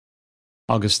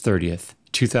August 30th,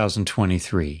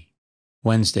 2023,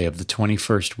 Wednesday of the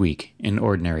 21st week in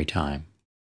Ordinary Time.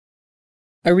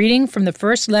 A reading from the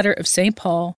first letter of St.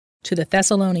 Paul to the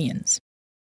Thessalonians.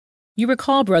 You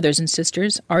recall, brothers and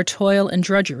sisters, our toil and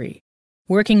drudgery,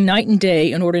 working night and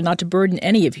day in order not to burden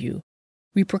any of you.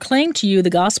 We proclaim to you the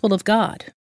gospel of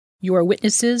God. You are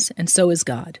witnesses, and so is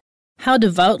God, how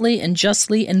devoutly and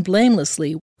justly and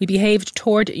blamelessly we behaved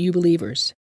toward you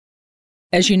believers.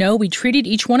 As you know, we treated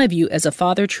each one of you as a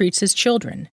father treats his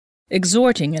children,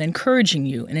 exhorting and encouraging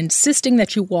you and insisting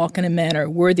that you walk in a manner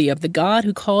worthy of the God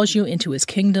who calls you into his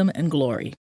kingdom and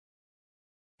glory.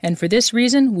 And for this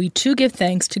reason, we too give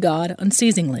thanks to God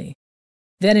unceasingly,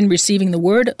 that in receiving the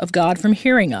word of God from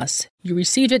hearing us, you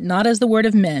received it not as the word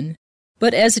of men,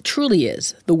 but as it truly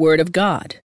is, the word of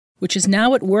God, which is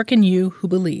now at work in you who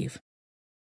believe.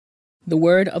 The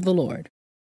word of the Lord.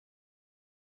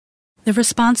 The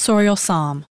responsorial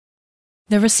psalm.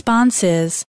 The response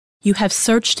is, You have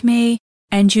searched me,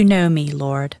 and you know me,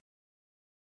 Lord.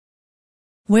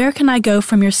 Where can I go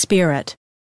from your spirit?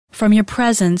 From your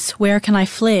presence, where can I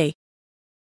flee?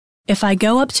 If I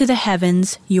go up to the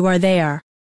heavens, you are there.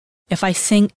 If I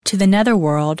sink to the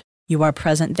netherworld, you are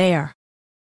present there.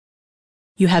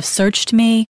 You have searched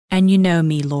me, and you know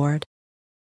me, Lord.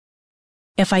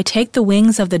 If I take the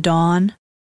wings of the dawn,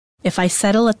 if I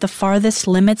settle at the farthest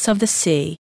limits of the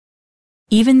sea,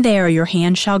 even there your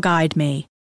hand shall guide me,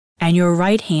 and your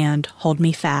right hand hold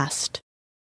me fast.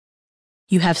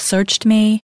 You have searched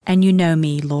me, and you know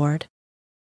me, Lord.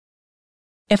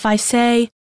 If I say,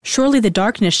 Surely the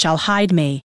darkness shall hide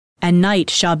me, and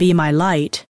night shall be my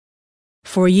light,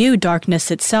 for you darkness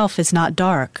itself is not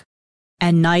dark,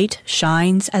 and night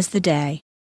shines as the day.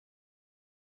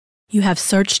 You have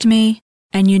searched me,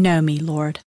 and you know me,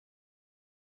 Lord.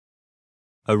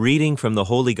 A reading from the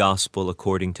Holy Gospel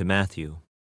according to Matthew.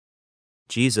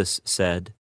 Jesus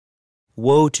said,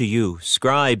 Woe to you,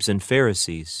 scribes and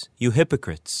Pharisees, you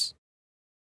hypocrites!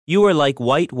 You are like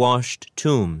whitewashed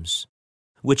tombs,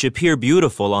 which appear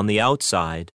beautiful on the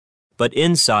outside, but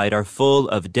inside are full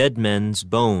of dead men's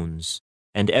bones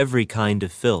and every kind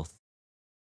of filth.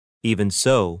 Even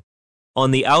so, on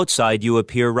the outside you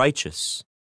appear righteous,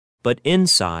 but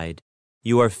inside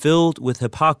you are filled with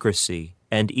hypocrisy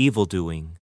and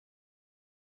evil-doing.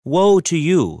 Woe to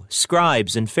you,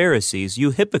 scribes and Pharisees,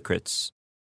 you hypocrites!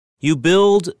 You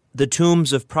build the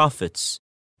tombs of prophets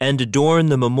and adorn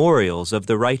the memorials of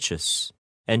the righteous,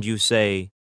 and you say,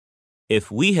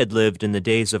 If we had lived in the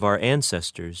days of our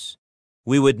ancestors,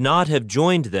 we would not have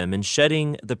joined them in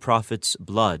shedding the prophets'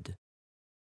 blood.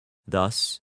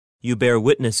 Thus, you bear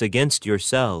witness against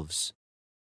yourselves,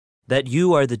 that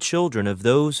you are the children of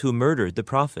those who murdered the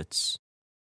prophets.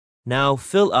 Now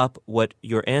fill up what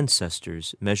your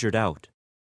ancestors measured out.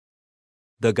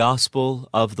 The Gospel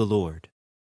of the Lord.